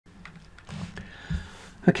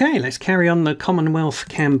Okay, let's carry on the Commonwealth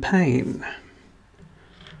campaign.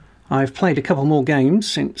 I've played a couple more games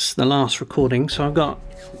since the last recording, so I've got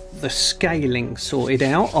the scaling sorted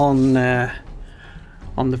out on the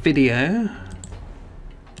video.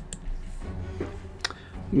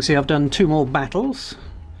 You can see I've done 2 more battles.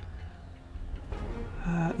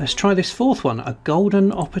 Let's try this 4th one, a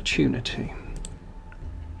golden opportunity.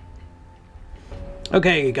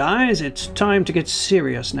 Okay guys, it's time to get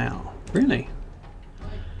serious now. Really?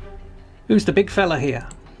 Who's the big fella here?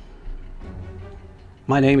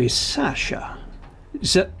 My name is Sasha.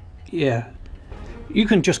 Yeah. You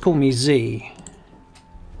can just call me Z.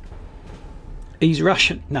 He's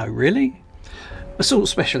Russian. No, really? Assault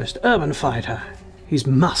specialist, urban fighter. He's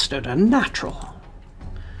mustard and natural.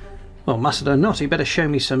 Well, mustard or not, he better show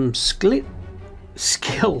me some skills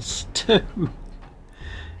too.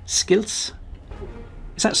 Skills?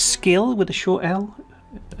 Is that skill with a short L?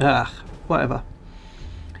 Whatever.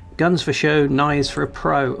 Guns for show, knives for a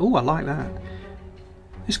pro. Oh, I like that.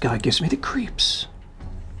 This guy gives me the creeps.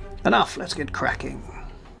 Enough, let's get cracking.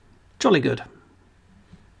 Jolly good.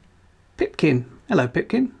 Pipkin. Hello,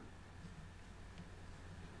 Pipkin.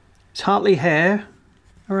 Is Hartley Hare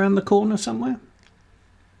around the corner somewhere?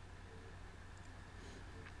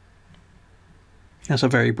 That's a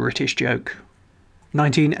very British joke.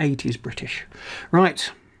 1980s British.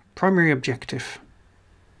 Right, primary objective.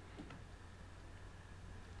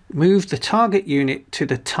 Move the target unit to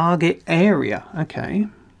the target area. Okay.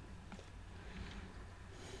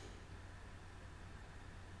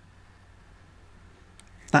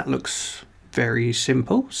 That looks very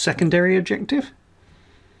simple. Secondary objective.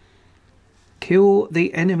 Kill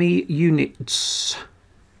the enemy units.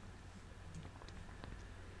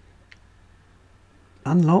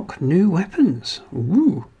 Unlock new weapons.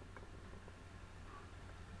 Ooh.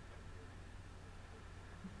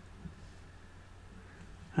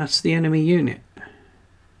 That's the enemy unit.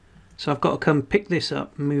 So I've got to come pick this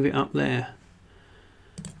up and move it up there.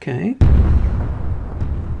 Okay.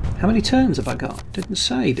 How many turns have I got? Didn't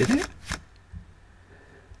say, did it?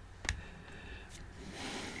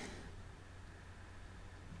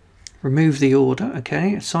 Remove the order.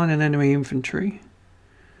 Okay. Assign an enemy infantry.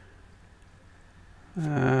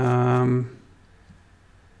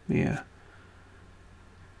 Yeah.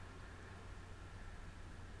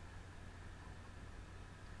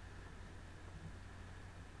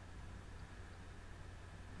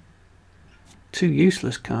 Two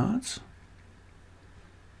useless cards.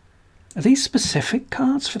 Are these specific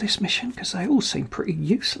cards for this mission? Because they all seem pretty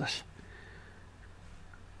useless.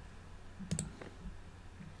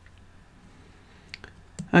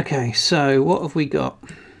 Okay, so what have we got?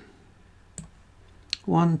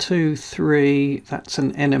 1, 2, 3, that's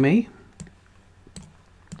an enemy.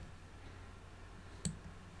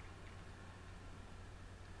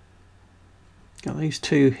 Got these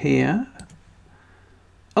 2 here.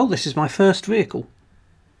 Oh, this is my first vehicle.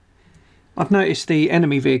 I've noticed the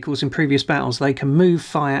enemy vehicles in previous battles, they can move,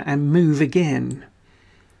 fire and move again.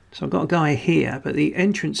 So I've got a guy here, but the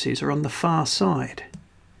entrances are on the far side.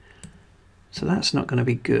 So that's not going to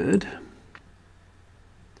be good.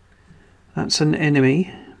 That's an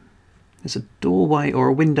enemy. There's a doorway or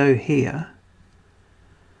a window here.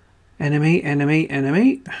 Enemy, enemy,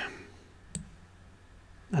 enemy.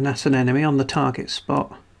 And that's an enemy on the target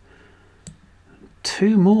spot.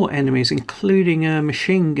 2 more enemies, including a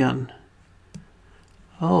machine gun.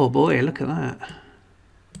 Oh boy, look at that.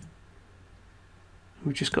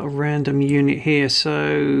 We've just got a random unit here,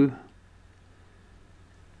 so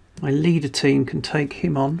my leader team can take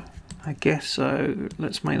him on, I guess. So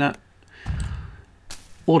let's make that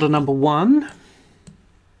order number 1.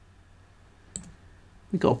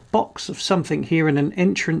 We've got a box of something here and an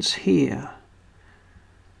entrance here.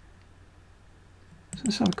 So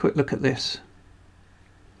let's have a quick look at this.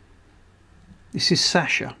 This is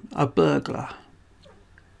Sasha, a burglar.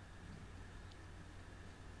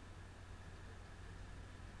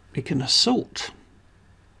 He can assault.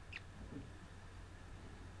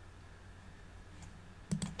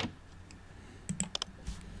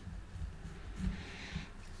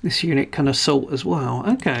 This unit can assault as well.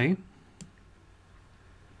 Okay.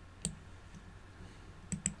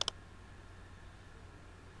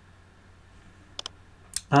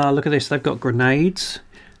 Look at this. They've got grenades.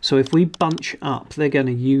 So if we bunch up, they're going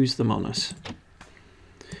to use them on us.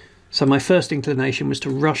 So my first inclination was to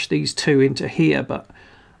rush these 2 into here, but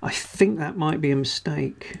I think that might be a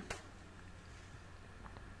mistake.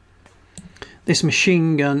 This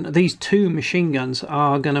machine gun, these 2 machine guns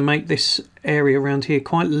are going to make this area around here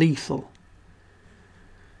quite lethal.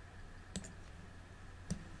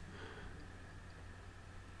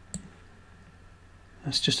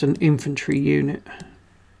 That's just an infantry unit.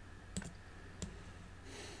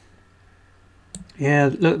 Yeah,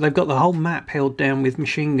 look, they've got the whole map held down with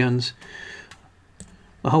machine guns.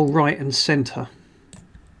 The whole right and centre.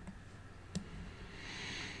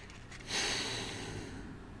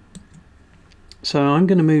 So I'm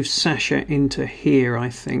going to move Sasha into here, I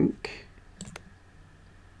think.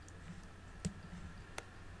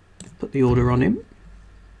 Put the order on him.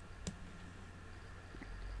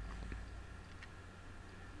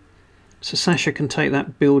 So Sasha can take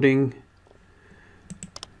that building.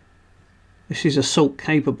 This is assault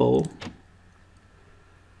capable.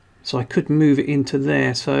 So I could move it into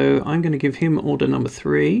there. So I'm going to give him order number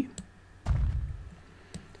 3.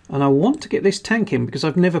 And I want to get this tank in because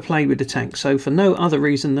I've never played with the tank. So for no other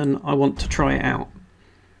reason than I want to try it out.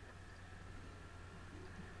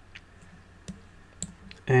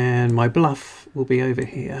 And my bluff will be over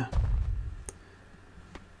here.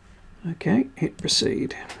 Okay, hit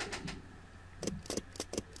proceed.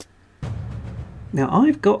 Now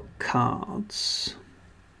I've got cards.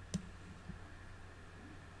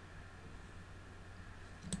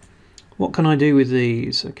 What can I do with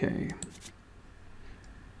these? Okay.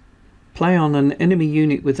 Play on an enemy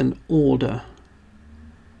unit with an order.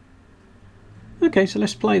 Okay, so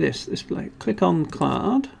let's play this. Let's play. Click on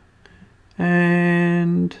card.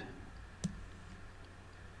 And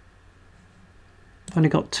I've only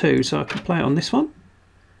got 2, so I can play it on this one.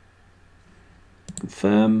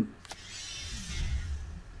 Confirm.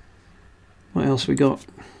 What else we got?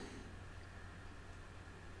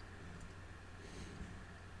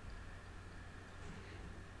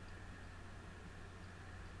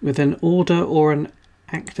 With an order or an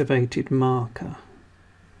activated marker.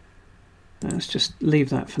 Let's just leave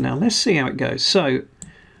that for now. Let's see how it goes. So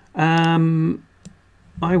I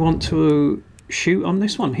want to shoot on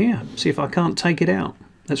this one here. See if I can't take it out.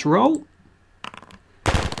 Let's roll.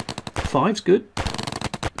 5's good.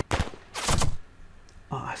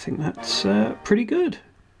 Oh, I think that's pretty good.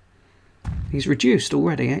 He's reduced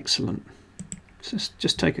already. Excellent. Let's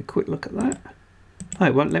just take a quick look at that. Oh,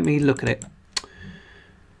 it won't let me look at it.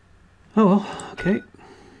 Oh well, okay.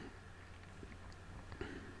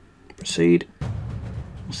 Proceed.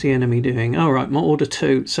 What's the enemy doing? All right, my order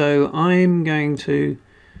 2. So I'm going to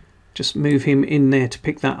just move him in there to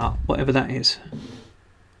pick that up, whatever that is.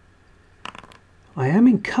 I am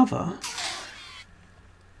in cover.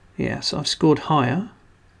 Yeah, so I've scored higher.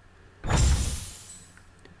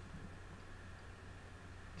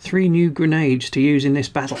 3 new grenades to use in this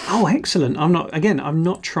battle. Oh, excellent. I've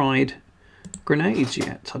not tried grenades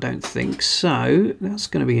yet, I don't think. So that's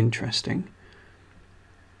going to be interesting.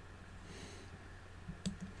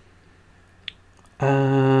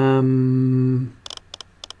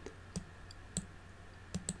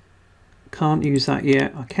 Can't use that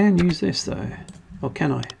yet. I can use this though. Or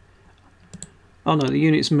can I? Oh no, the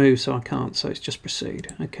unit's moved, so I can't, so it's just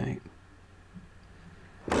proceed. Okay.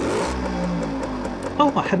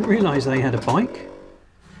 Oh, I hadn't realised they had a bike.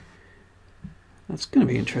 That's going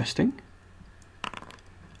to be interesting.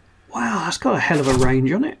 Wow, that's got a hell of a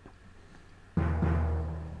range on it.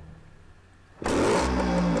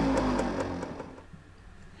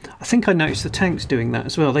 I think I noticed the tanks doing that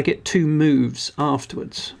as well. They get 2 moves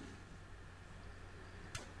afterwards.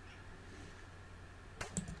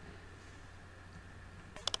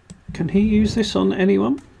 Can he use this on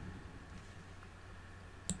anyone?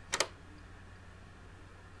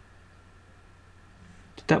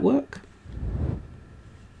 Did that work?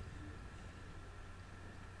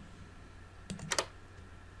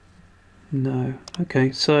 No.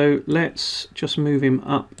 Okay, so let's just move him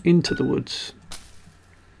up into the woods.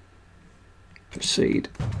 Proceed.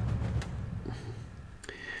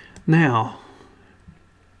 Now,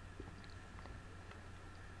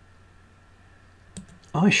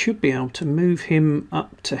 I should be able to move him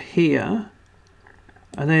up to here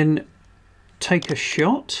and then take a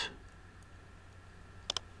shot.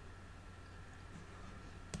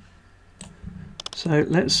 So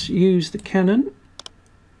let's use the cannon.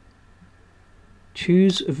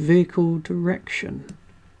 Choose a vehicle direction.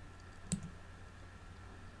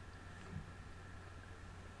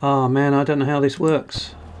 Oh man, I don't know how this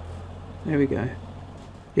works. There we go.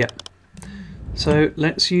 Yep. So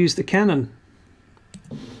let's use the cannon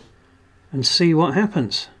and see what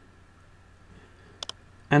happens.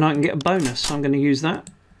 And I can get a bonus, so I'm going to use that.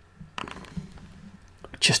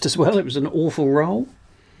 Just as well, it was an awful roll.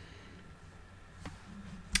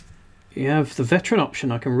 You have the veteran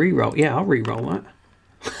option, I can re-roll. Yeah, I'll re-roll that.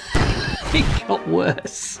 It got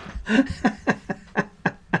worse.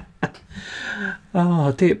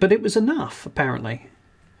 Oh dear, but it was enough, apparently.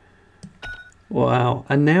 Wow,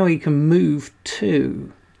 and now he can move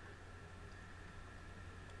too.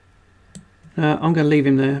 I'm going to leave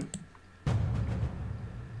him there.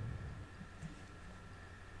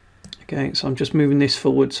 Okay, so I'm just moving this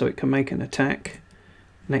forward so it can make an attack.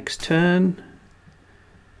 Next turn.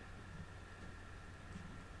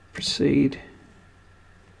 Proceed.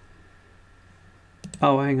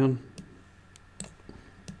 Oh, hang on.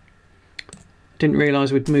 Didn't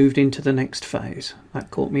realise we'd moved into the next phase.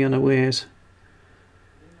 That caught me unawares.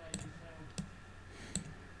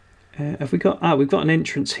 Have we got... Ah, we've got an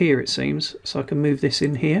entrance here, it seems. So I can move this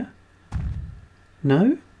in here.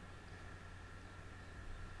 No?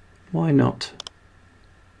 Why not?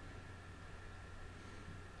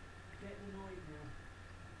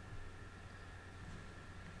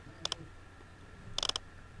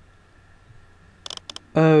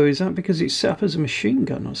 Oh, is that because it's set up as a machine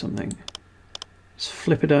gun or something? Let's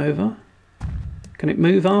flip it over. Can it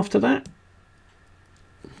move after that?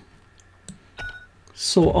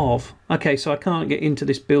 Sort of. Okay, so I can't get into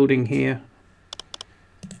this building here.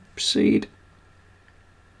 Proceed.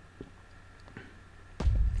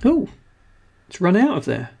 Oh, it's run out of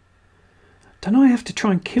there. Don't I have to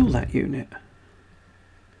try and kill that unit?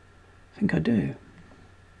 I think I do.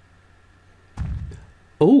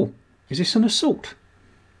 Oh, is this an assault?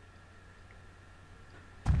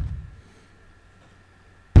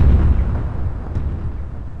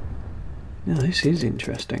 Now this is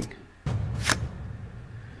interesting.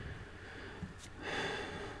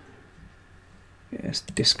 Yes,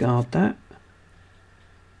 discard that.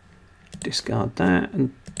 Discard that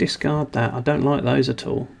and discard that. I don't like those at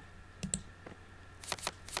all.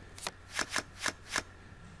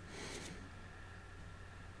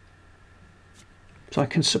 So I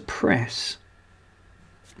can suppress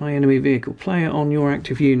my enemy vehicle. Play it on your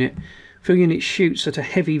active unit. If your unit shoots at a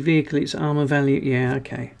heavy vehicle, its armor value... Yeah,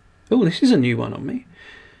 okay. Oh, this is a new one on me.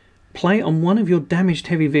 Play it on one of your damaged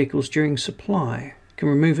heavy vehicles during supply. You can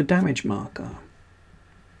remove a damage marker.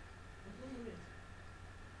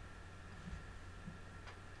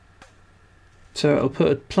 So it'll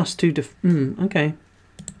put a +2 okay.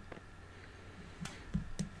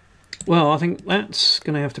 Well, I think that's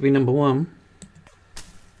going to have to be number 1.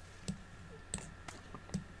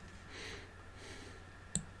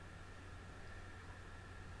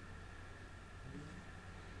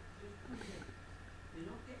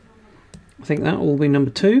 I think that will be number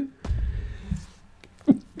 2.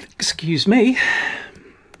 Excuse me.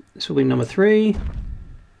 This will be number 3.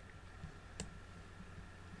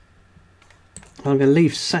 I'm going to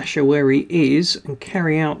leave Sasha where he is and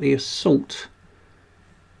carry out the assault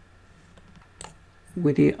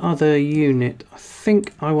with the other unit. I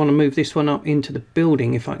think I want to move this one up into the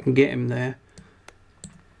building if I can get him there.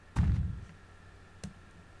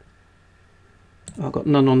 I've got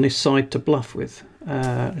none on this side to bluff with.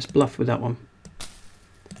 Let's bluff with that one.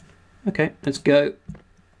 Okay, let's go.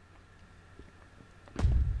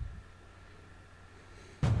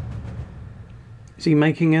 Is he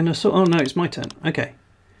making an assault? Oh no, it's my turn. Okay.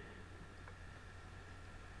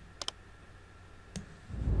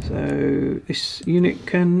 So this unit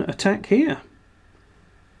can attack here.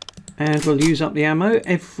 And we'll use up the ammo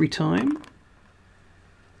every time.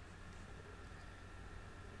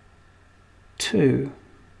 2.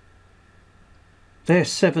 They're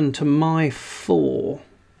 7 to my 4.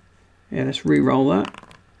 Yeah, let's re-roll that.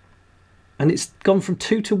 And it's gone from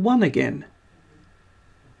 2 to 1 again.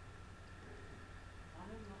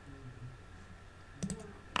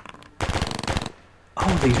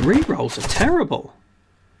 Oh, these re-rolls are terrible.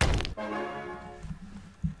 I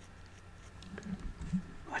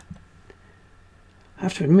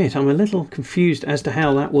have to admit, I'm a little confused as to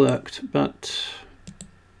how that worked, but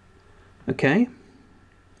okay.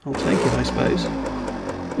 I'll take it, I suppose.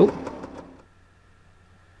 Oh.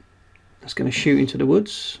 That's going to shoot into the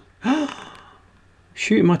woods.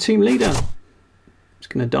 Shooting my team leader. It's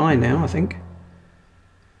going to die now, I think.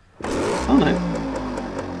 Oh no.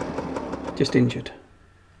 Just injured.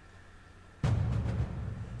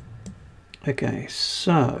 Okay,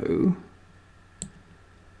 so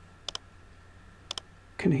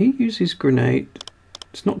can he use his grenade?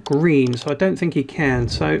 It's not green, so I don't think he can.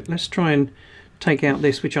 So let's try and take out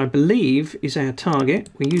this, which I believe is our target.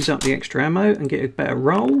 We use up the extra ammo and get a better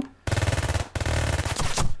roll.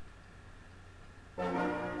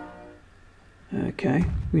 Okay,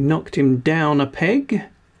 we knocked him down a peg.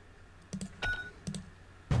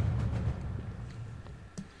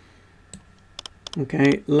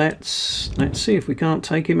 Okay, let's see if we can't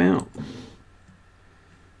take him out.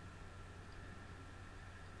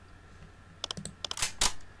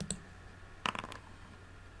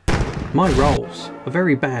 My rolls are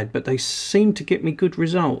very bad, but they seem to get me good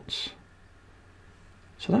results.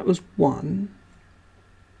 So that was one.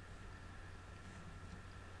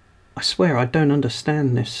 I swear I don't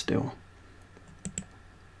understand this still.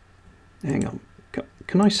 Hang on.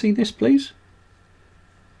 Can I see this, please?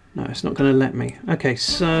 No, it's not going to let me. Okay,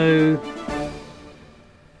 so...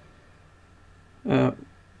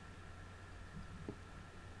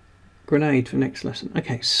 grenade for next lesson.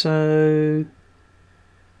 Okay, so...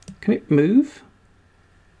 can it move?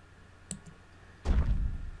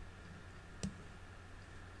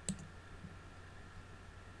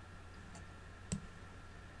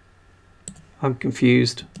 I'm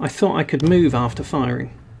confused. I thought I could move after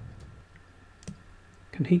firing.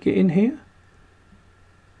 Can he get in here?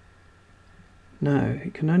 No,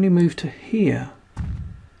 it can only move to here.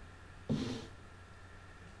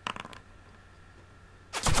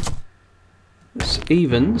 This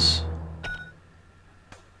evens.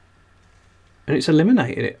 And it's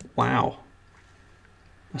eliminated it. Wow.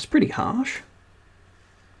 That's pretty harsh.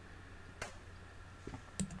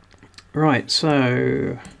 Right,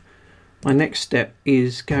 so... my next step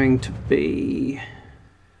is going to be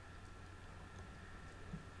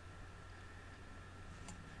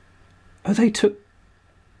oh, they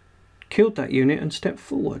killed that unit and stepped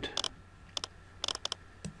forward.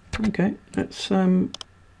 Okay, let's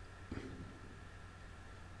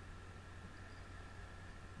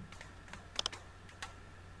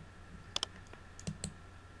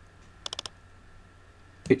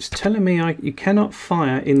it's telling me you cannot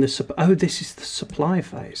fire in the oh, this is the supply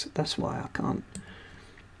phase. That's why I can't.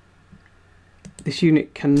 This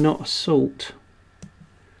unit cannot assault.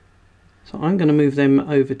 So I'm going to move them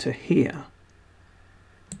over to here.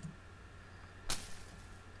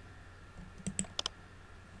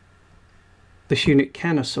 This unit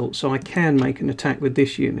can assault, so I can make an attack with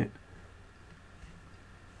this unit.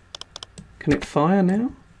 Can it fire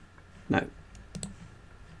now? No.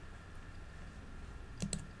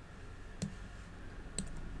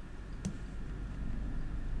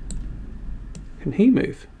 Can he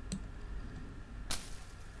move?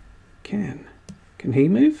 Can he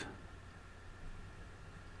move?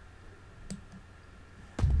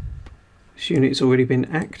 This unit's already been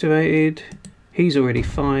activated. He's already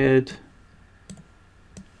fired.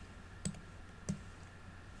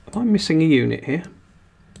 Am I missing a unit here?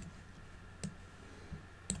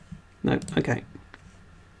 No, okay.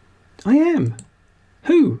 I am.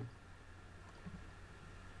 Who?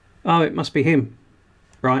 Oh, it must be him.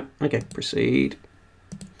 Right, okay, proceed.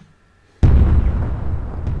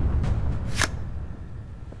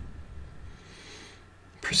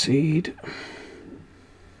 Proceed.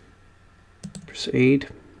 Proceed.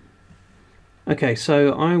 Okay,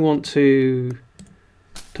 so I want to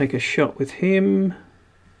take a shot with him.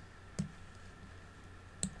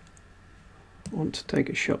 I want to take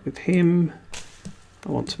a shot with him.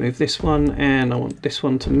 I want to move this one, and I want this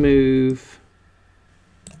one to move.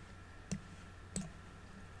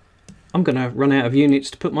 I'm going to run out of units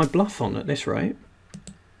to put my bluff on at this rate.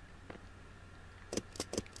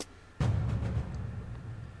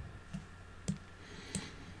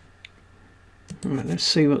 Alright, let's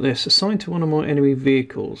see what this. Assigned to one or more enemy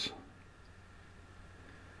vehicles.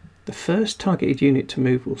 The first targeted unit to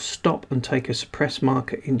move will stop and take a suppress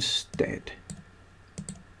marker instead.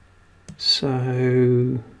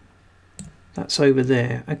 So that's over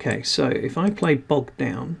there. Okay, so if I play bogged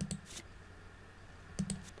down,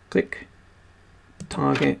 click,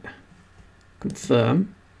 target,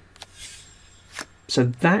 confirm. So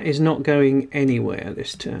that is not going anywhere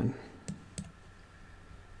this turn.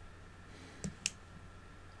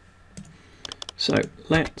 So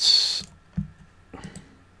let's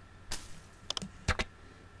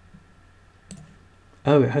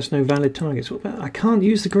oh, it has no valid targets. What about, I can't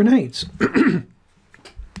use the grenades.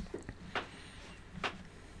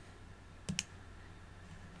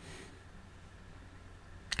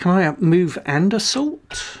 Can I move and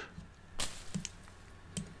assault?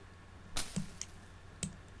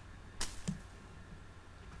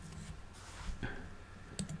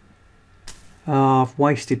 Oh, I've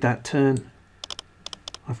wasted that turn.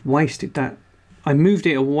 I've wasted that. I moved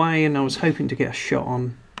it away and I was hoping to get a shot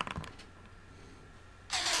on.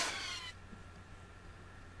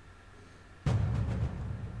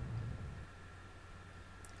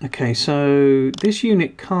 Okay, so this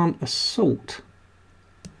unit can't assault.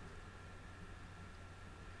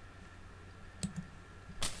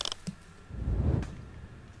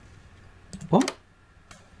 What?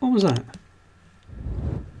 What was that?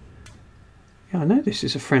 Yeah, I know this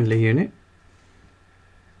is a friendly unit.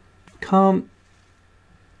 Can't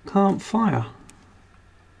fire.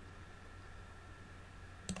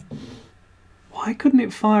 Why couldn't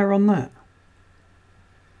it fire on that?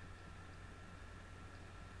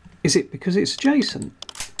 Is it because it's adjacent?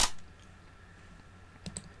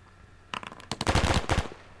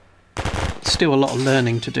 Still a lot of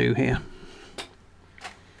learning to do here.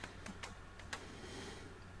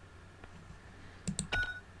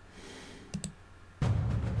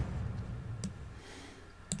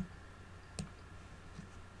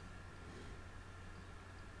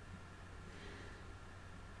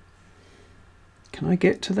 Can I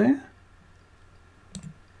get to there?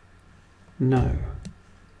 No.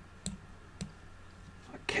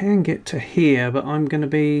 I can get to here, but I'm going to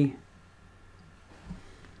be...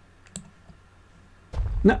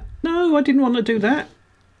 No, I didn't want to do that.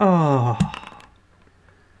 Ah.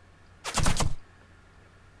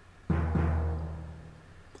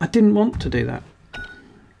 I didn't want to do that.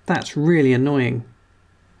 That's really annoying.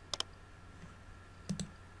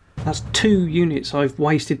 That's 2 units I've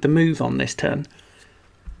wasted the move on this turn.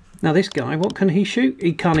 Now this guy, what can he shoot?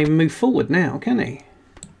 He can't even move forward now, can he?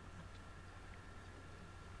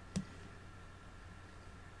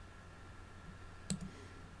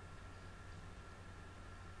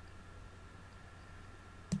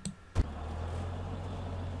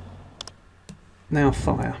 Now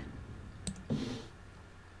fire.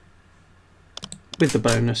 With the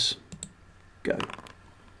bonus. Go.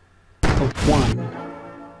 Of 1.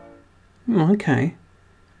 Oh, okay.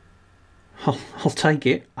 I'll take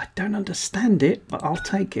it. I don't understand it, but I'll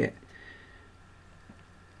take it.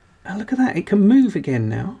 Now look at that. It can move again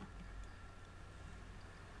now.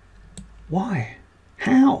 Why?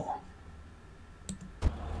 How?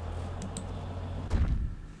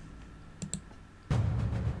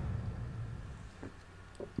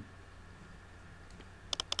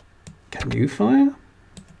 Can you fire?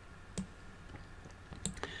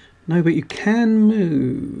 No, but you can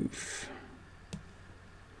move.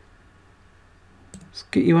 Let's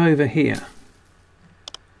get you over here.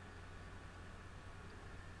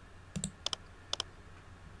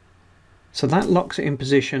 So that locks it in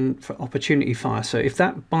position for opportunity fire. So if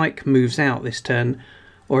that bike moves out this turn,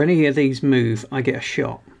 or any of these move, I get a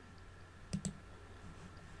shot.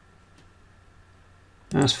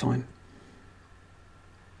 That's fine.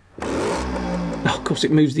 Oh, of course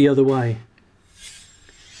it moves the other way.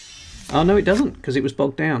 Oh no, it doesn't, because it was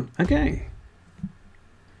bogged down. Okay.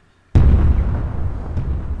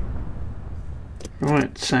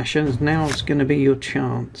 Right, Sasha, now's going to be your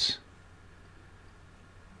chance.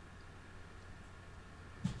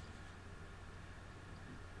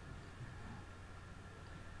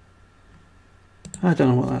 I don't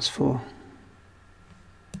know what that's for.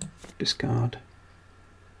 Discard.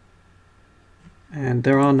 And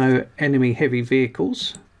there are no enemy heavy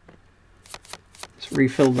vehicles. Let's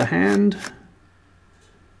refill the hand.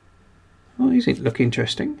 Oh, these look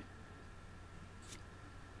interesting.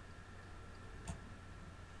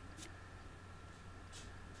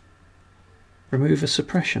 Remove a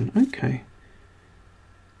suppression. Okay.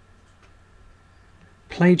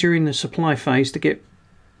 Play during the supply phase to get...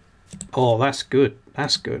 Oh, that's good.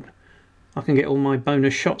 That's good. I can get all my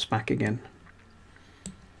bonus shots back again.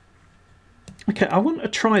 Okay, I want to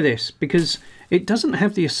try this because it doesn't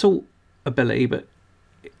have the assault ability, but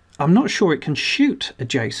I'm not sure it can shoot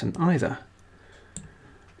adjacent either.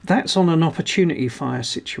 That's on an opportunity fire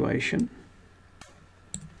situation.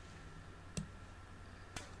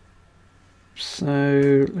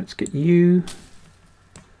 So let's get you,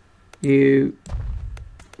 you,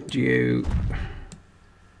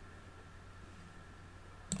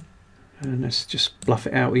 and let's just bluff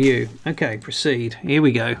it out with you. Okay, proceed. Here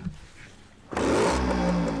we go.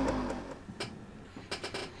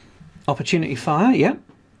 Opportunity fire, yep.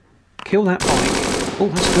 Kill that bike. Oh,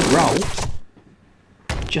 that's a good roll.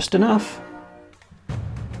 Just enough.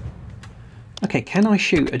 Okay, can I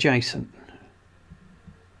shoot adjacent?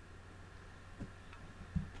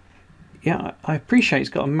 Yeah, I appreciate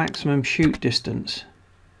it's got a maximum shoot distance.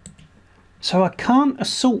 So I can't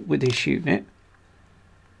assault with this unit.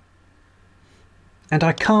 And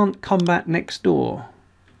I can't combat next door.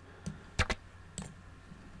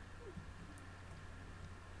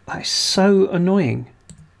 That is so annoying.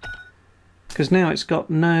 Because now it's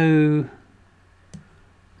got no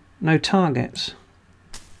targets.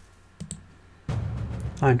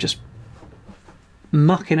 I'm just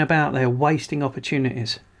mucking about there, wasting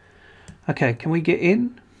opportunities. Okay, can we get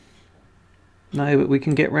in? No, but we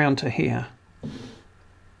can get round to here.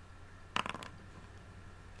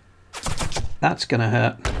 That's gonna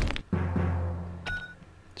hurt.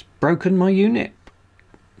 It's broken my unit.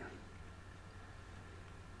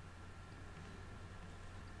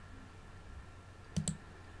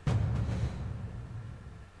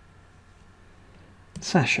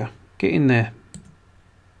 Sasha, get in there.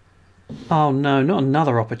 Oh no, not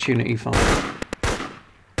another opportunity fire.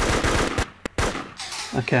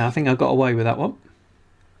 Okay, I think I got away with that one.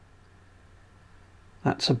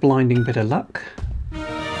 That's a blinding bit of luck.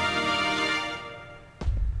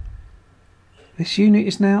 This unit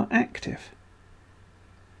is now active.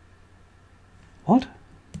 What?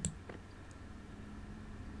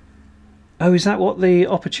 Oh, is that what the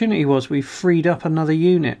opportunity was? We freed up another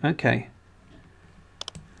unit. Okay.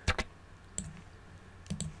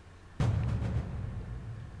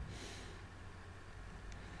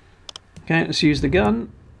 Okay, let's use the gun.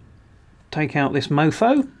 Take out this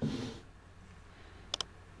mofo.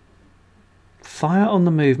 Fire on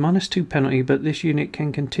the move, -2 penalty, but this unit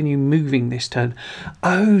can continue moving this turn.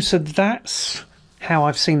 Oh, so that's how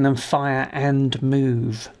I've seen them fire and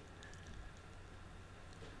move.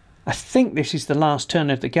 I think this is the last turn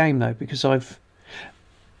of the game though, because I've...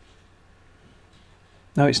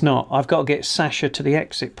 No, it's not. I've got to get Sasha to the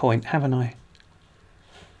exit point, haven't I?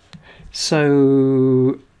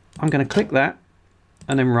 So I'm going to click that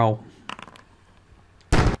and then roll.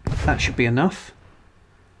 That should be enough.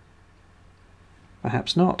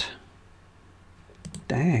 Perhaps not.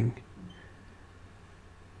 Dang.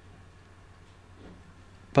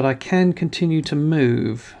 But I can continue to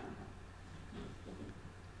move.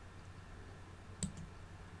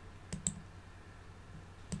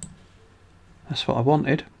 That's what I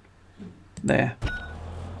wanted. There.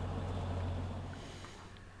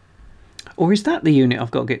 Or is that the unit I've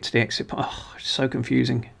got to get to the exit point? Oh, it's so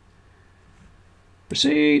confusing.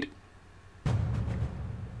 Proceed.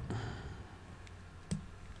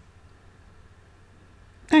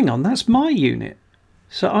 Hang on, that's my unit.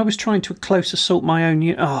 So I was trying to close assault my own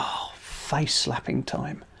unit. Oh, face slapping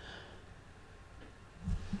time.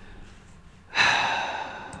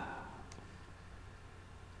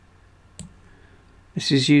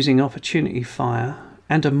 This is using opportunity fire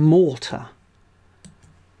and a mortar.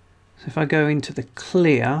 So if I go into the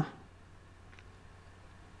clear,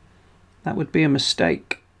 that would be a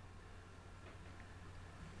mistake.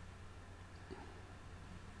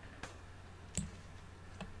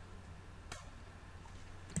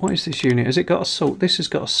 What is this unit? Has it got assault? This has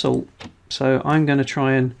got assault. So I'm going to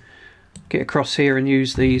try and get across here and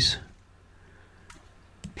use these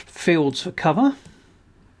fields for cover.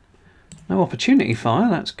 No opportunity fire,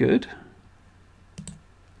 that's good.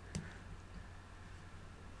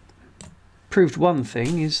 Proved one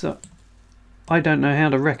thing is that I don't know how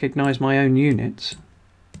to recognise my own units.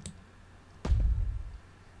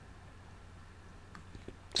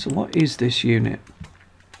 So what is this unit?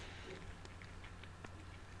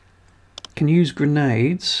 Can use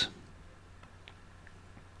grenades.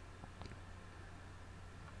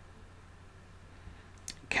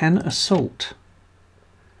 Can assault.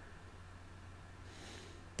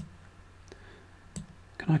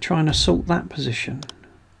 Can I try and assault that position?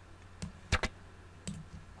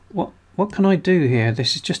 What can I do here?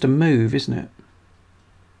 This is just a move, isn't it?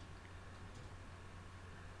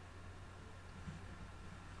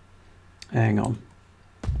 Hang on.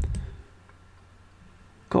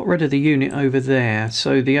 Got rid of the unit over there,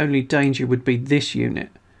 so the only danger would be this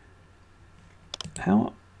unit.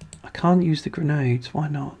 How? I can't use the grenades. Why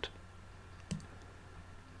not?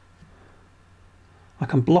 I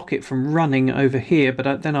can block it from running over here,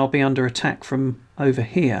 but then I'll be under attack from over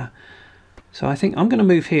here. So I think I'm going to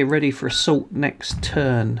move here ready for assault next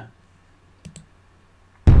turn.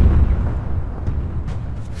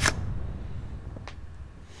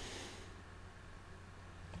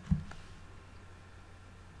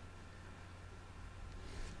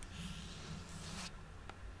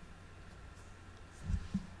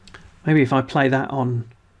 Maybe if I play that on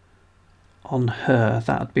her,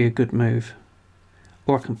 that would be a good move.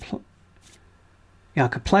 Or I can I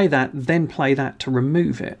could play that, then play that to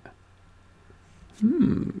remove it.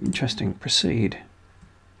 Interesting. Proceed.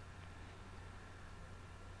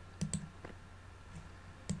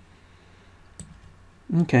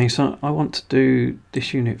 Okay, so I want to do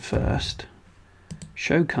this unit first.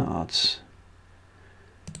 Show cards.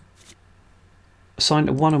 Assign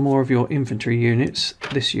to one or more of your infantry units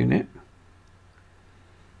this unit.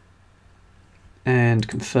 And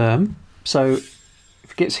confirm. So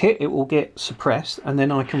if it gets hit, it will get suppressed, and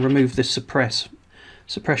then I can remove this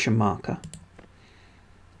suppression marker.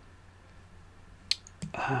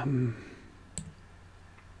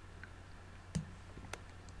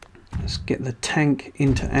 Let's get the tank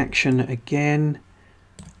into action again.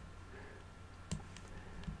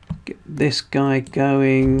 Get this guy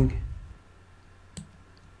going.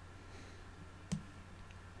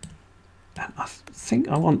 And I think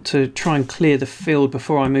I want to try and clear the field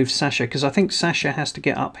before I move Sasha, because I think Sasha has to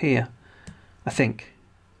get up here. I think.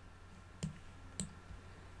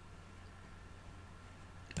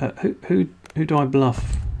 Who do I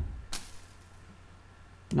bluff?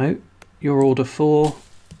 No, you're order 4.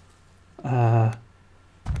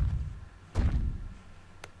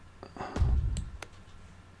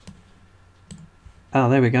 Oh,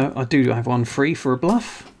 there we go. I do have one free for a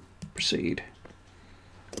bluff. Proceed.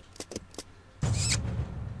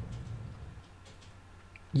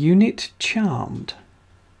 Unit charmed.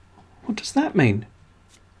 What does that mean?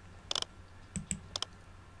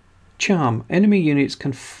 Charm. Enemy units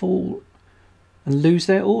can fall and lose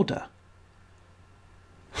their order.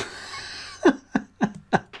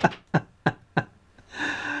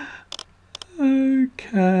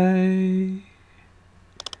 Okay.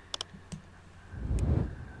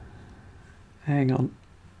 Hang on.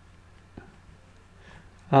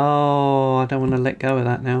 Oh, I don't want to let go of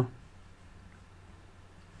that now.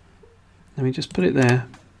 Let me just put it there.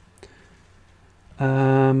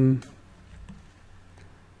 I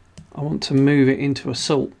want to move it into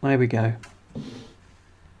assault. There we go.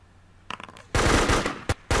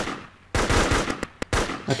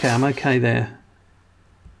 Okay, I'm okay there.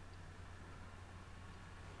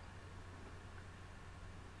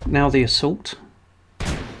 Now the assault.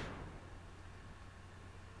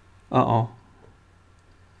 Uh-oh.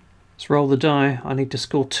 Let's roll the die. I need to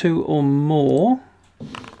score 2 or more.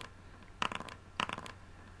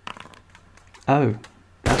 Oh,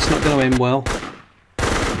 that's not going to end well.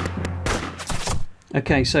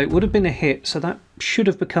 Okay, so it would have been a hit, so that should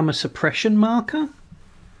have become a suppression marker.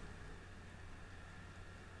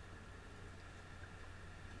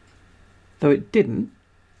 Though it didn't.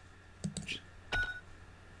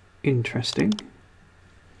 Interesting.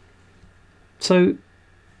 So,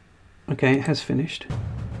 okay, it has finished.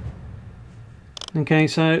 Okay,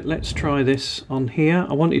 so let's try this on here.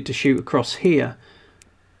 I wanted to shoot across here,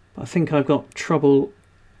 but I think I've got trouble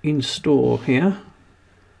in store here.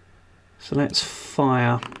 So let's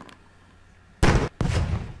fire.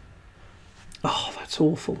 Oh, that's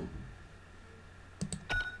awful.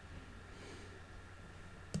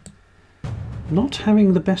 Not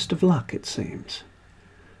having the best of luck, it seems.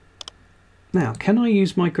 Now, can I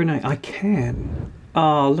use my grenade? I can.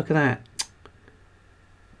 Oh, look at that.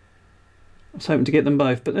 I was hoping to get them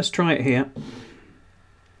both, but let's try it here.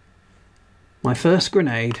 My first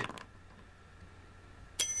grenade.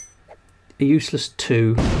 A useless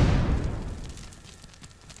 2.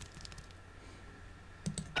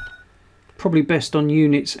 Probably best on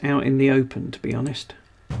units out in the open, to be honest.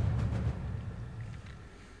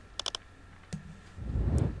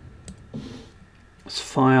 Let's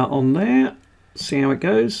fire on there. See how it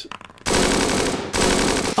goes.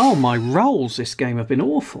 Oh, my rolls this game have been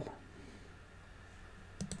awful.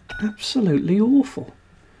 Absolutely awful.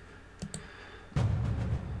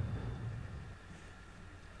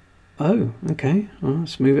 Oh, okay. Well,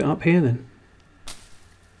 let's move it up here then.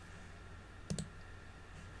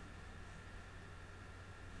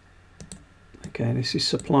 Okay, this is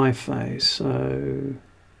supply phase. So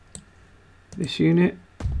this unit.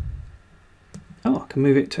 Oh, I can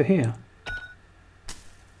move it to here.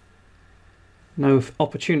 No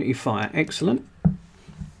opportunity fire. Excellent.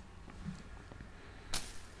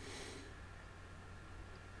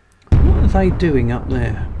 What are they doing up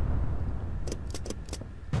there?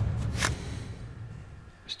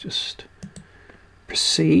 Let's just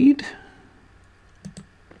proceed.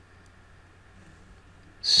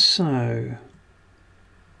 So,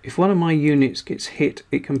 if one of my units gets hit,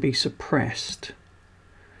 it can be suppressed.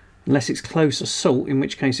 Unless it's close assault, in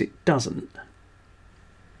which case it doesn't.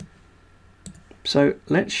 So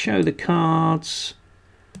let's show the cards.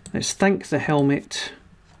 Let's thank the helmet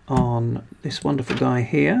on this wonderful guy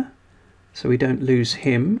here, so we don't lose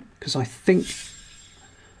him, because I think...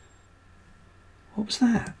 What was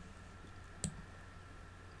that?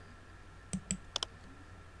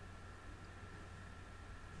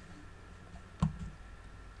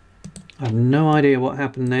 I have no idea what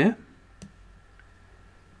happened there.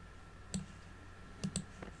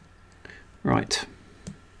 Right.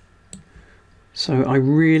 So I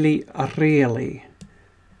really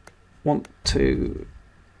want to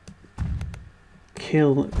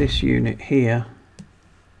kill this unit here.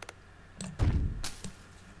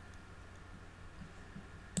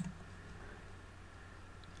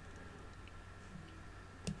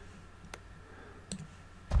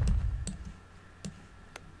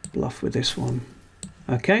 Bluff with this one.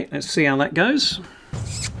 Okay, let's see how that goes.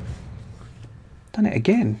 Done it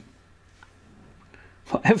again.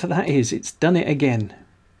 Whatever that is, it's done it again.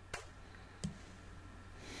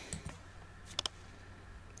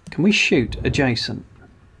 Can we shoot adjacent?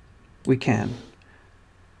 We can.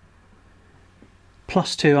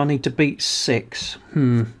 +2, I need to beat 6.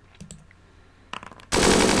 Oh,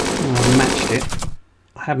 I've matched it.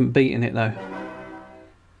 I haven't beaten it though.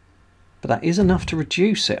 But that is enough to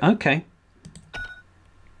reduce it. Okay.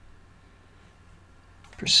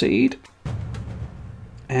 Proceed.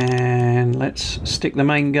 And let's stick the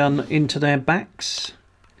main gun into their backs.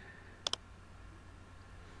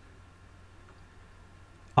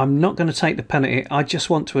 I'm not going to take the penalty. I just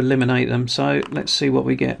want to eliminate them. So let's see what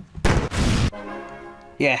we get.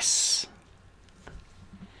 Yes.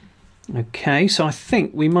 Okay, so I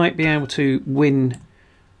think we might be able to win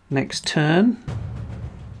next turn.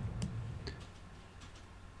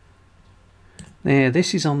 There,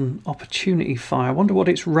 this is on opportunity fire. I wonder what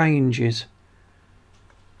its range is.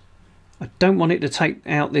 I don't want it to take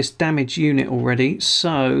out this damaged unit already,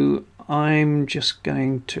 so I'm just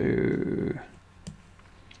going to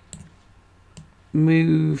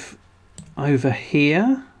move over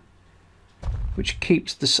here, which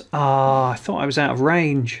keeps this. I thought I was out of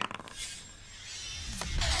range.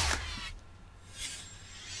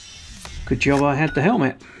 Good job I had the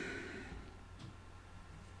helmet.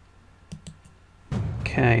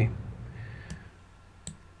 Okay.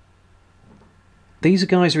 These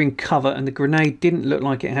guys are in cover and the grenade didn't look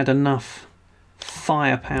like it had enough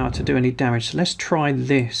firepower to do any damage. So let's try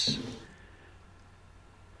this.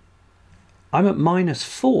 I'm at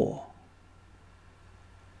 -4.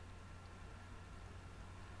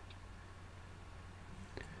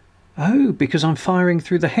 Oh, because I'm firing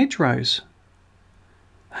through the hedgerows.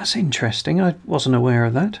 That's interesting. I wasn't aware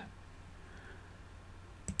of that.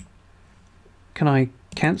 Can I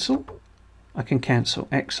cancel? I can cancel.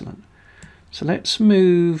 Excellent. So let's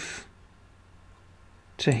move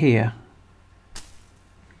to here.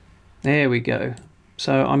 There we go.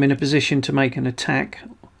 So I'm in a position to make an attack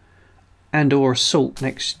and or assault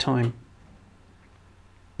next time.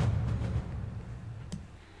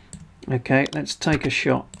 Okay, let's take a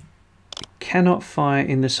shot. Cannot fire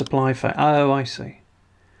in the supply phase. Oh, I see.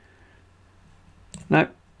 No,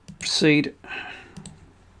 proceed.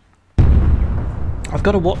 I've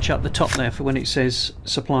got to watch up the top there for when it says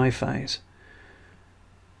supply phase.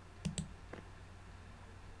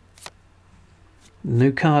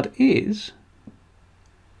 New card is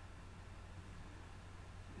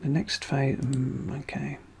the next phase.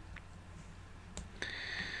 Okay.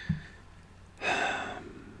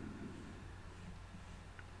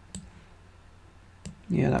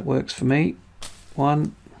 Yeah, that works for me.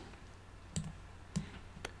 1,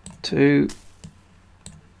 2.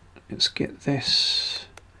 Let's get this.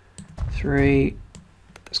 3.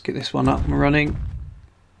 Let's get this one up and running.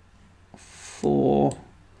 4.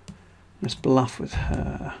 Let's bluff with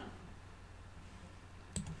her.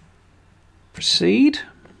 Proceed.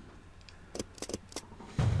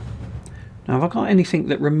 Now, have I got anything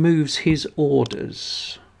that removes his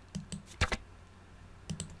orders?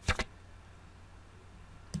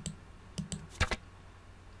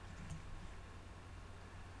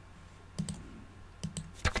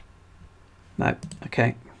 No.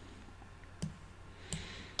 Okay.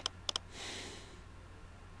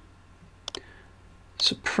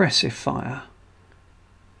 Suppressive fire.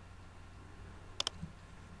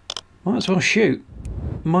 Might as well shoot.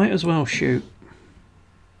 Might as well shoot.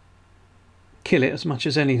 Kill it as much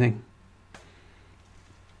as anything.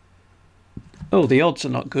 Oh, the odds are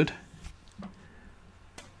not good.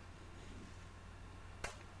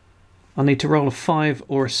 I need to roll a 5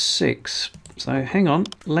 or a 6. So hang on.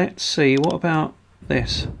 Let's see. What about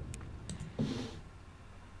this?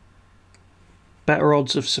 Better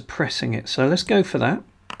odds of suppressing it. So let's go for that.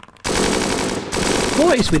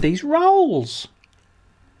 What is with these rolls?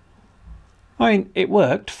 I mean, it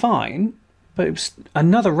worked fine, but it was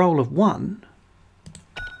another roll of 1.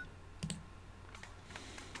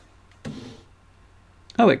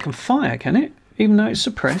 Oh, it can fire, can it? Even though it's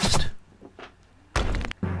suppressed.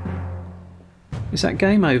 Is that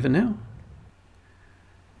game over now?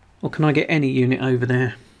 Or can I get any unit over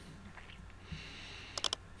there?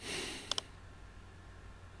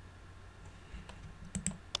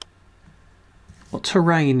 What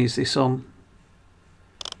terrain is this on?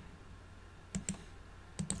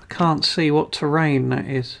 I can't see what terrain that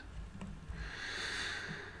is.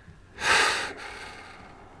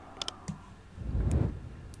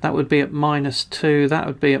 That would be at -2. That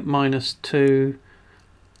would be at -2.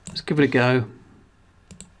 Let's give it a go.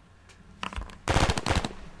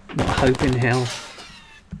 Not a hope in hell.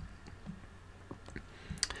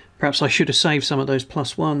 Perhaps I should have saved some of those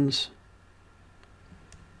 +1s.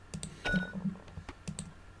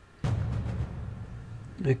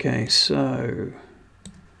 Okay, so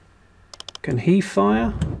Can he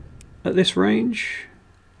fire at this range?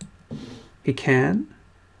 He can.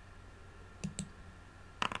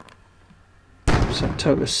 So a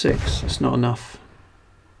total of 6. That's not enough.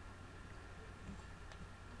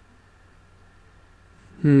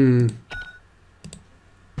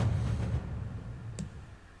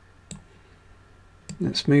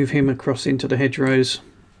 Let's move him across into the hedgerows.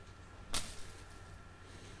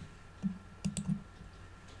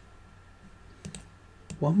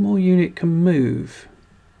 One more unit can move.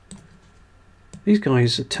 These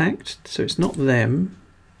guys attacked, so it's not them.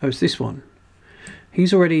 Oh, it's this one.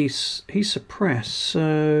 He's suppressed,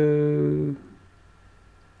 so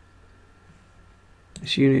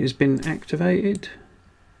this unit has been activated.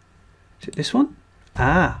 Is it this one?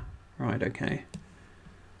 Ah, right, okay.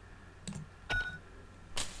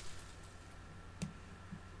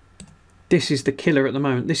 This is the killer at the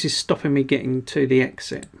moment. This is stopping me getting to the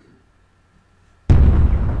exit.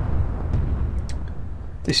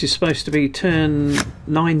 This is supposed to be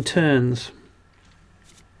 9 turns.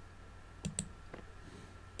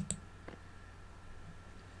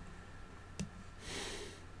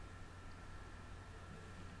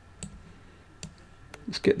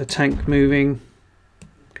 Let's get the tank moving.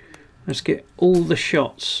 Let's get all the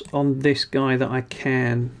shots on this guy that I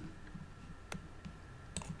can.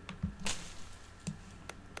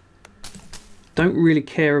 Don't really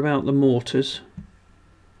care about the mortars.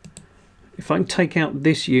 If I can take out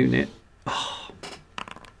this unit... Oh.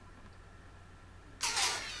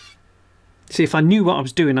 See, if I knew what I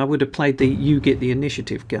was doing, I would have played the you get the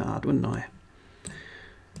initiative card, wouldn't I?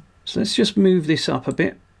 So let's just move this up a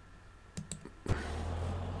bit.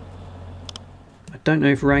 I don't know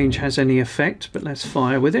if range has any effect, but let's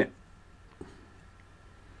fire with it.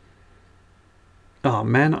 Oh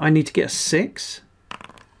man, I need to get a 6.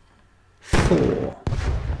 4.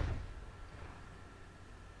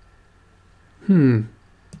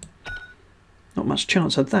 Not much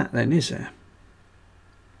chance of that then, is there?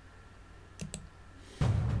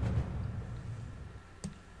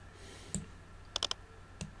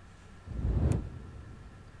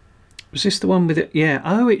 Was this the one with it? Yeah.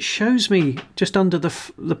 Oh, it shows me just under the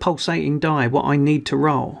pulsating die what I need to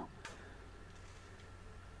roll.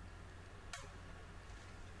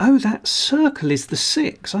 Oh, that circle is the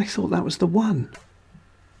 6. I thought that was the 1.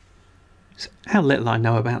 How little I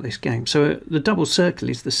know about this game. So the double circle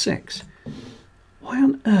is the 6. Why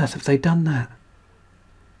on earth have they done that?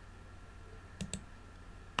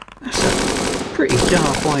 That's a pretty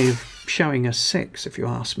dark way of showing a 6, if you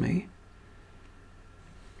ask me.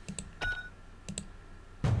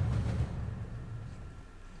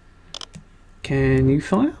 Can you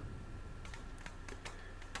fire?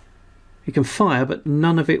 You can fire, but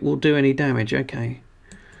none of it will do any damage. Okay.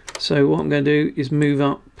 So what I'm going to do is move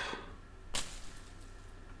up.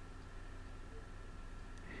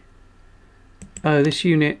 Oh, this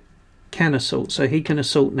unit can assault, so he can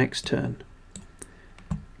assault next turn.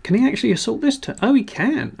 Can he actually assault this turn? Oh, he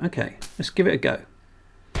can. Okay, let's give it a go.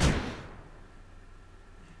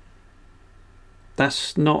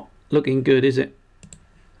 That's not looking good, is it?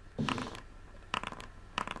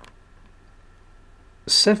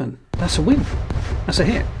 7. That's a win. That's a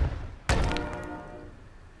hit.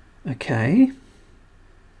 Okay.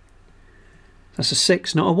 That's a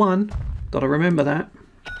 6, not a 1. Got to remember that.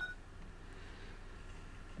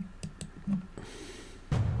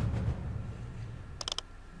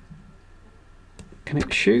 Can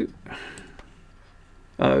it shoot?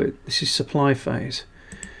 Oh, this is supply phase.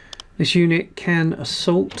 This unit can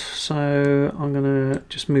assault, so I'm going to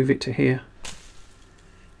just move it to here.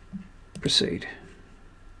 Proceed.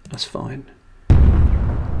 That's fine.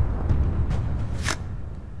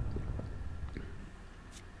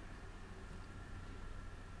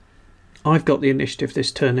 I've got the initiative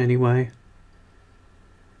this turn anyway.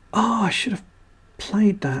 Oh, I should have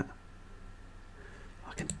played that.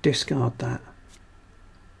 I can discard that.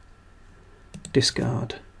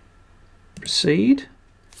 Discard. Proceed.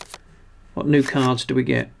 What new cards do we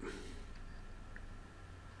get?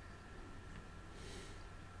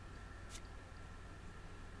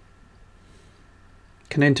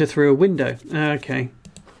 Can enter through a window. Okay.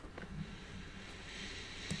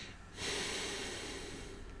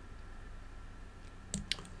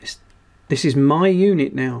 This is my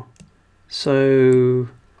unit now. So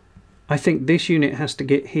I think this unit has to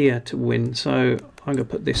get here to win. So I'm going to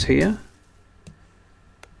put this here.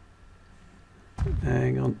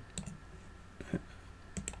 Hang on.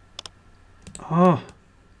 Ah.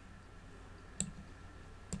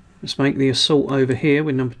 Let's make the assault over here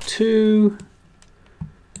with number 2.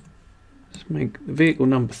 Let's make the vehicle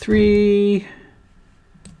number 3.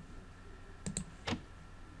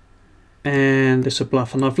 and this a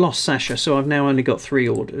bluff, and I've lost Sasha, so I've now only got 3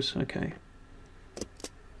 orders. Okay.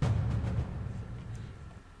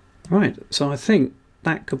 Right, so I think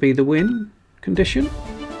that could be the win condition.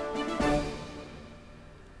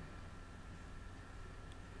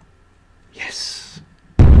 Yes.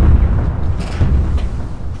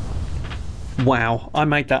 Wow, I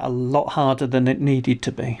made that a lot harder than it needed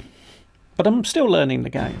to be. But I'm still learning the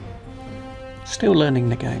game. Still learning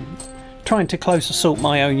the game. Trying to close assault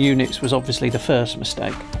my own units was obviously the first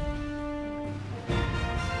mistake.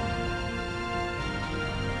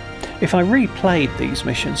 If I replayed these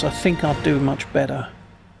missions, I think I'd do much better.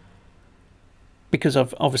 Because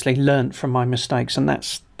I've obviously learnt from my mistakes, and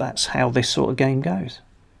that's how this sort of game goes.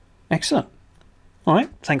 Excellent.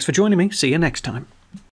 Alright, thanks for joining me. See you next time.